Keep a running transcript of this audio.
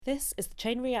This is the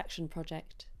Chain Reaction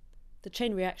Project. The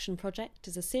Chain Reaction Project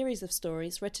is a series of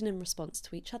stories written in response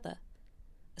to each other.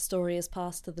 A story is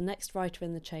passed to the next writer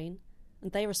in the chain,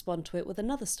 and they respond to it with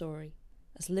another story,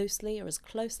 as loosely or as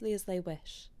closely as they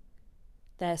wish.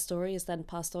 Their story is then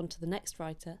passed on to the next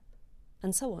writer,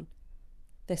 and so on.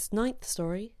 This ninth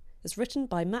story is written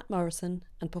by Matt Morrison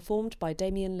and performed by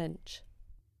Damian Lynch.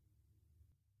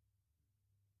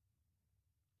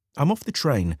 I'm off the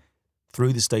train,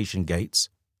 through the station gates,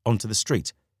 onto the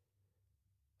street.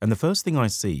 And the first thing I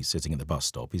see sitting at the bus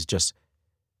stop is just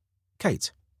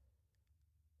Kate.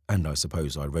 And I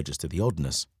suppose I register the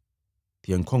oddness,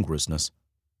 the incongruousness,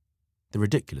 the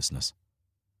ridiculousness.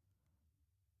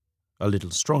 A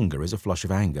little stronger is a flush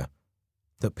of anger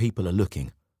that people are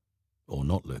looking, or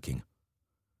not looking.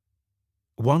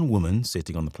 One woman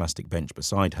sitting on the plastic bench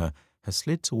beside her has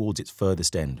slid towards its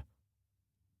furthest end.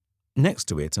 Next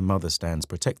to it, a mother stands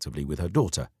protectively with her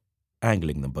daughter,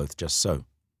 angling them both just so.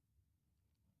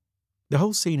 The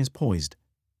whole scene is poised,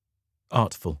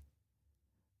 artful.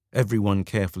 Everyone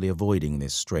carefully avoiding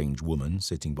this strange woman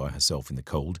sitting by herself in the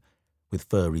cold, with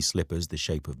furry slippers the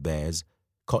shape of bears,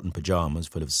 cotton pyjamas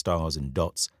full of stars and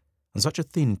dots, and such a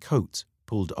thin coat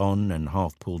pulled on and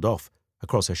half pulled off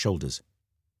across her shoulders.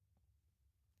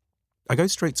 I go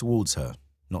straight towards her,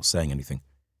 not saying anything.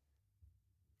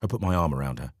 I put my arm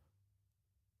around her.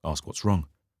 Ask what's wrong,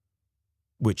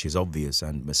 which is obvious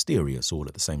and mysterious all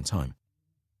at the same time.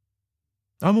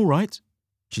 "I'm all right,"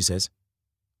 she says.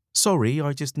 "Sorry,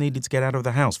 I just needed to get out of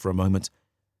the house for a moment.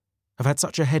 I've had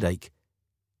such a headache.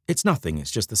 It's nothing,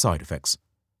 it's just the side effects."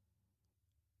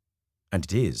 And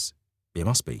it is. It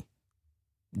must be.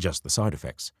 Just the side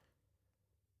effects.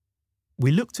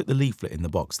 We looked at the leaflet in the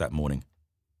box that morning.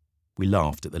 We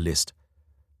laughed at the list.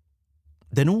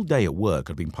 Then all day at work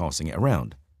I'd been passing it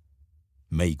around.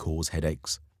 May cause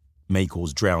headaches, may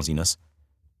cause drowsiness,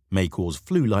 may cause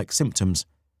flu-like symptoms,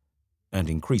 and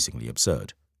increasingly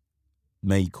absurd,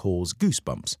 may cause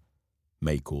goosebumps,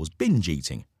 may cause binge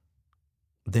eating.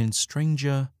 Then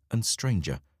stranger and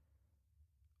stranger.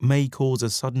 May cause a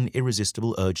sudden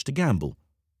irresistible urge to gamble.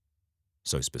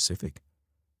 So specific.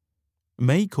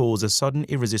 May cause a sudden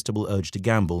irresistible urge to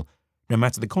gamble, no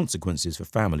matter the consequences for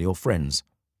family or friends.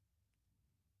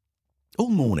 All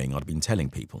morning I'd been telling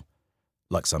people,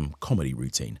 like some comedy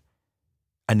routine,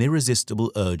 an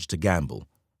irresistible urge to gamble,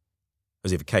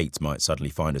 as if Kate might suddenly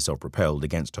find herself propelled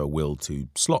against her will to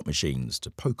slot machines, to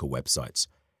poker websites,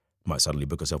 might suddenly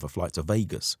book herself a flight to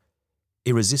Vegas,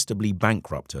 irresistibly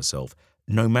bankrupt herself,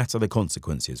 no matter the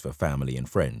consequences for family and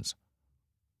friends.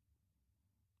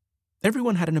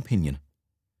 Everyone had an opinion.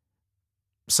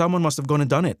 "Someone must have gone and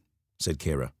done it," said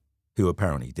Kira, who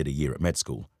apparently did a year at med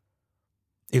school.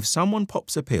 "If someone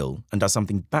pops a pill and does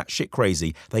something batshit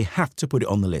crazy, they have to put it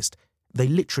on the list. They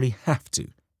literally have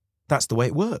to. That's the way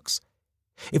it works.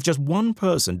 If just one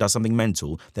person does something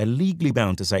mental, they're legally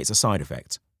bound to say it's a side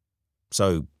effect.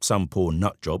 So some poor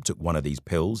nutjob took one of these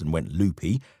pills and went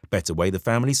loopy, bet away the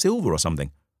family silver or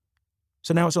something.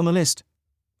 So now it's on the list.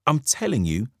 I'm telling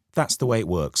you, that's the way it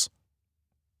works."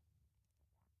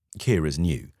 Kira's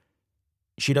new.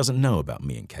 She doesn't know about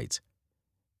me and Kate.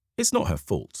 It's not her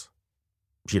fault.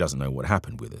 She doesn't know what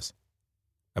happened with us,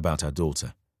 about our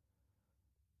daughter.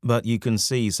 But you can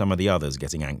see some of the others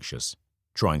getting anxious,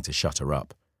 trying to shut her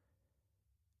up.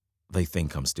 They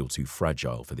think I'm still too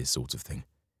fragile for this sort of thing.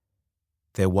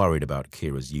 They're worried about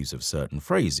Kira's use of certain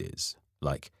phrases,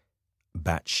 like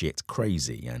batshit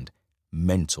crazy and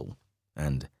mental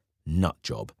and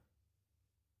nutjob.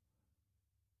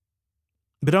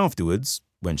 But afterwards,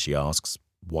 when she asks,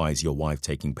 "Why is your wife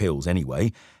taking pills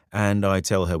anyway?" and I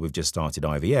tell her we've just started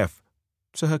IVF,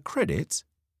 to her credit,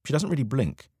 she doesn't really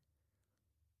blink.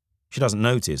 She doesn't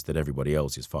notice that everybody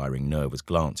else is firing nervous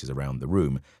glances around the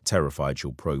room, terrified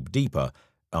she'll probe deeper,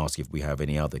 ask if we have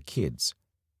any other kids,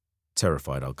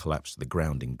 terrified I'll collapse to the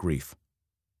ground in grief.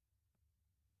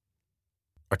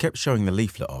 I kept showing the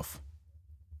leaflet off,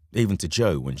 even to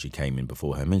Jo when she came in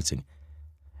before her meeting,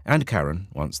 and Karen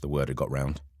once the word had got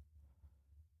round.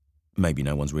 Maybe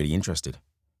no one's really interested.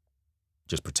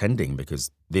 Just pretending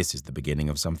because this is the beginning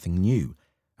of something new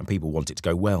and people want it to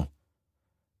go well.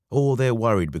 Or they're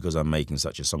worried because I'm making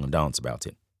such a song and dance about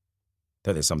it.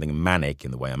 That there's something manic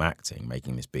in the way I'm acting,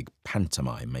 making this big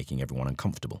pantomime, making everyone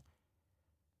uncomfortable.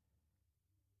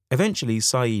 Eventually,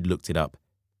 Saeed looked it up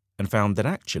and found that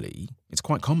actually it's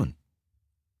quite common.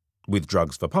 With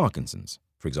drugs for Parkinson's,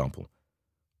 for example,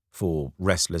 for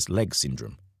restless leg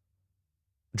syndrome.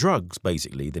 Drugs,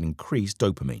 basically, that increase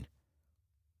dopamine.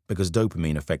 Because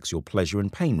dopamine affects your pleasure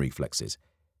and pain reflexes,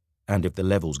 and if the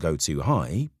levels go too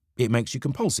high, it makes you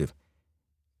compulsive.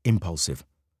 Impulsive.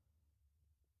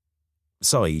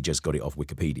 Sai just got it off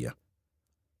Wikipedia.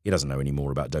 He doesn't know any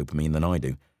more about dopamine than I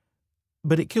do.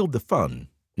 But it killed the fun,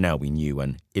 now we knew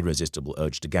an irresistible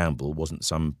urge to gamble wasn't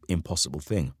some impossible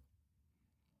thing.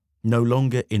 No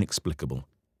longer inexplicable.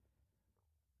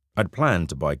 I'd planned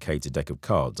to buy Kate a deck of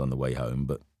cards on the way home,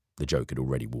 but the joke had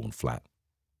already worn flat.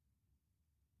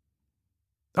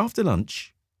 After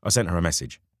lunch, I sent her a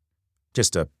message.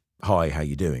 Just a, "Hi, how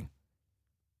you doing?"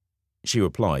 She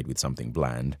replied with something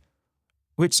bland,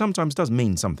 which sometimes does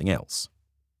mean something else.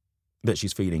 That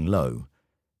she's feeling low,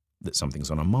 that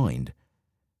something's on her mind.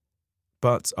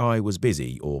 But I was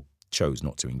busy, or chose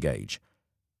not to engage.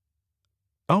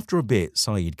 After a bit,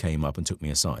 Saeed came up and took me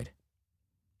aside.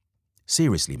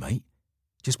 "Seriously, mate,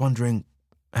 just wondering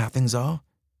how things are?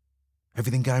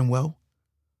 Everything going well?"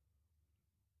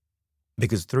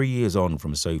 Because 3 years on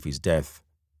from Sophie's death,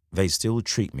 they still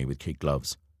treat me with kid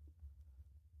gloves.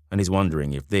 And he's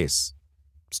wondering if this,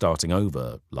 starting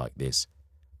over like this,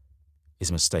 is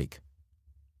a mistake.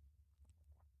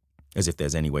 As if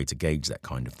there's any way to gauge that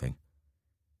kind of thing.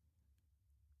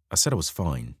 I said I was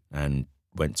fine and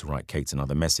went to write Kate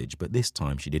another message, but this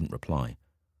time she didn't reply.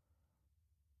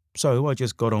 So I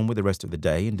just got on with the rest of the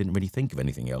day and didn't really think of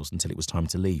anything else until it was time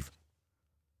to leave.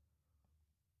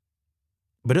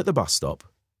 But at the bus stop,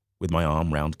 with my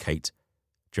arm round Kate,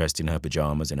 dressed in her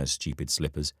pyjamas and her stupid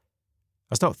slippers,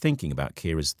 I start thinking about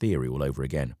Kira's theory all over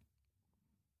again.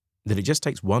 That it just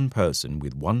takes one person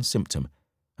with one symptom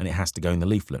and it has to go in the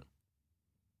leaflet.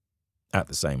 At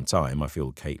the same time, I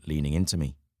feel Kate leaning into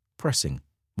me, pressing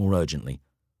more urgently,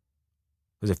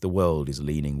 as if the world is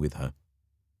leaning with her.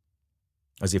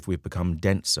 As if we've become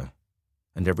denser,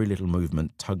 and every little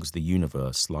movement tugs the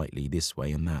universe slightly this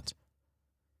way and that.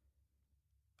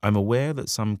 I'm aware that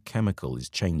some chemical is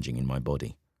changing in my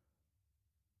body.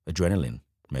 Adrenaline,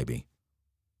 maybe.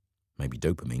 Maybe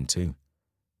dopamine too.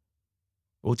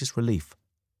 Or just relief.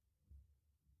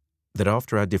 That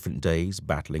after our different days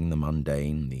battling the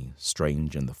mundane, the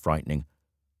strange and the frightening,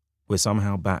 we're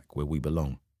somehow back where we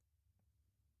belong.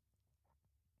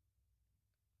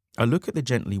 I look at the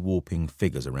gently warping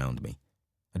figures around me,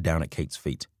 and down at Kate's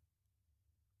feet.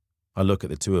 I look at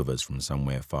the two of us from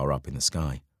somewhere far up in the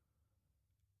sky.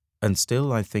 And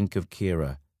still I think of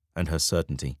Kira and her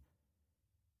certainty.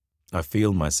 I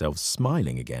feel myself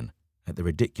smiling again at the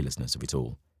ridiculousness of it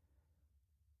all.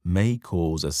 May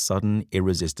cause a sudden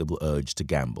irresistible urge to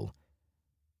gamble.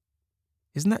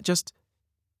 Isn't that just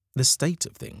the state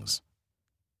of things?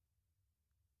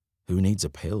 Who needs a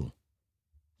pill?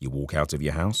 You walk out of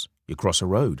your house, you cross a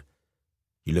road.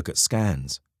 You look at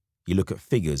scans, you look at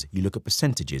figures, you look at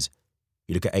percentages,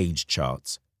 you look at age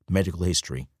charts, medical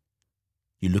history.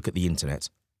 You look at the internet.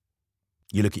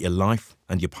 You look at your life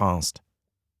and your past,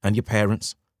 and your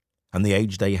parents, and the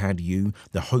age they had you,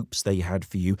 the hopes they had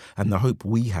for you, and the hope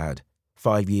we had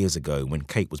 5 years ago when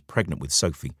Kate was pregnant with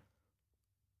Sophie.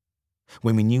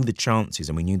 When we knew the chances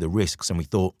and we knew the risks and we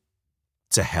thought,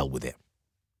 to hell with it.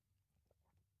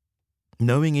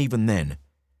 Knowing even then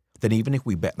that even if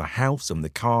we bet the house and the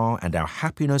car and our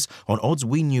happiness on odds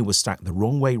we knew were stacked the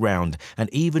wrong way round, and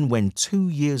even when 2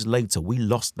 years later we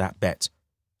lost that bet,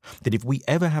 that if we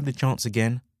ever have the chance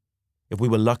again, if we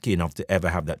were lucky enough to ever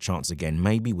have that chance again,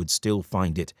 maybe we'd still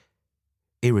find it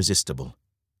irresistible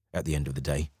at the end of the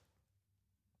day.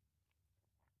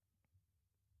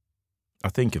 I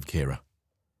think of Kira,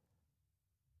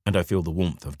 and I feel the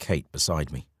warmth of Kate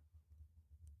beside me.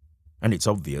 And it's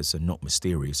obvious and not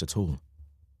mysterious at all.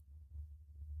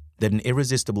 That an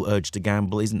irresistible urge to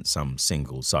gamble isn't some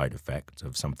single side effect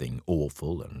of something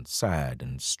awful and sad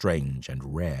and strange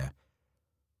and rare.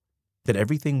 That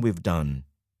everything we've done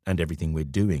and everything we're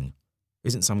doing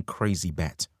isn't some crazy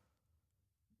bet.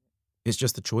 It's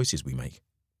just the choices we make.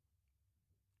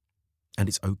 And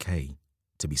it's okay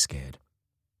to be scared.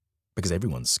 Because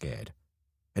everyone's scared.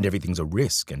 And everything's a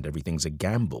risk and everything's a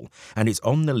gamble. And it's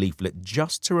on the leaflet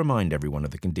just to remind everyone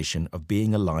of the condition of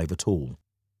being alive at all.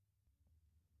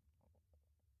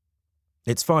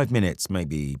 It's 5 minutes,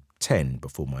 maybe 10,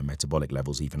 before my metabolic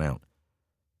levels even out.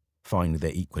 Find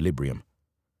their equilibrium.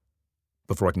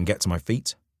 Before I can get to my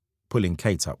feet, pulling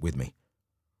Kate up with me.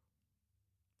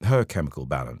 Her chemical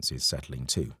balance is settling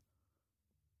too.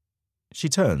 She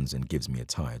turns and gives me a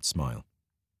tired smile.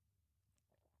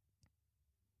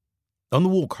 On the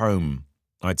walk home,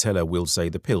 I tell her we'll say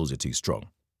the pills are too strong.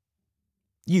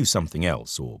 Use something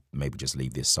else, or maybe just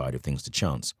leave this side of things to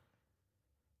chance.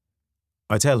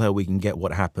 I tell her we can get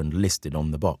what happened listed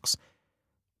on the box.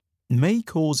 May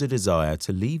cause a desire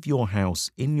to leave your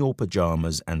house in your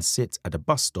pyjamas and sit at a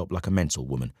bus stop like a mental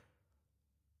woman.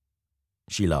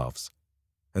 She laughs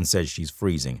and says she's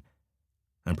freezing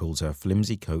and pulls her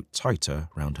flimsy coat tighter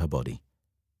round her body.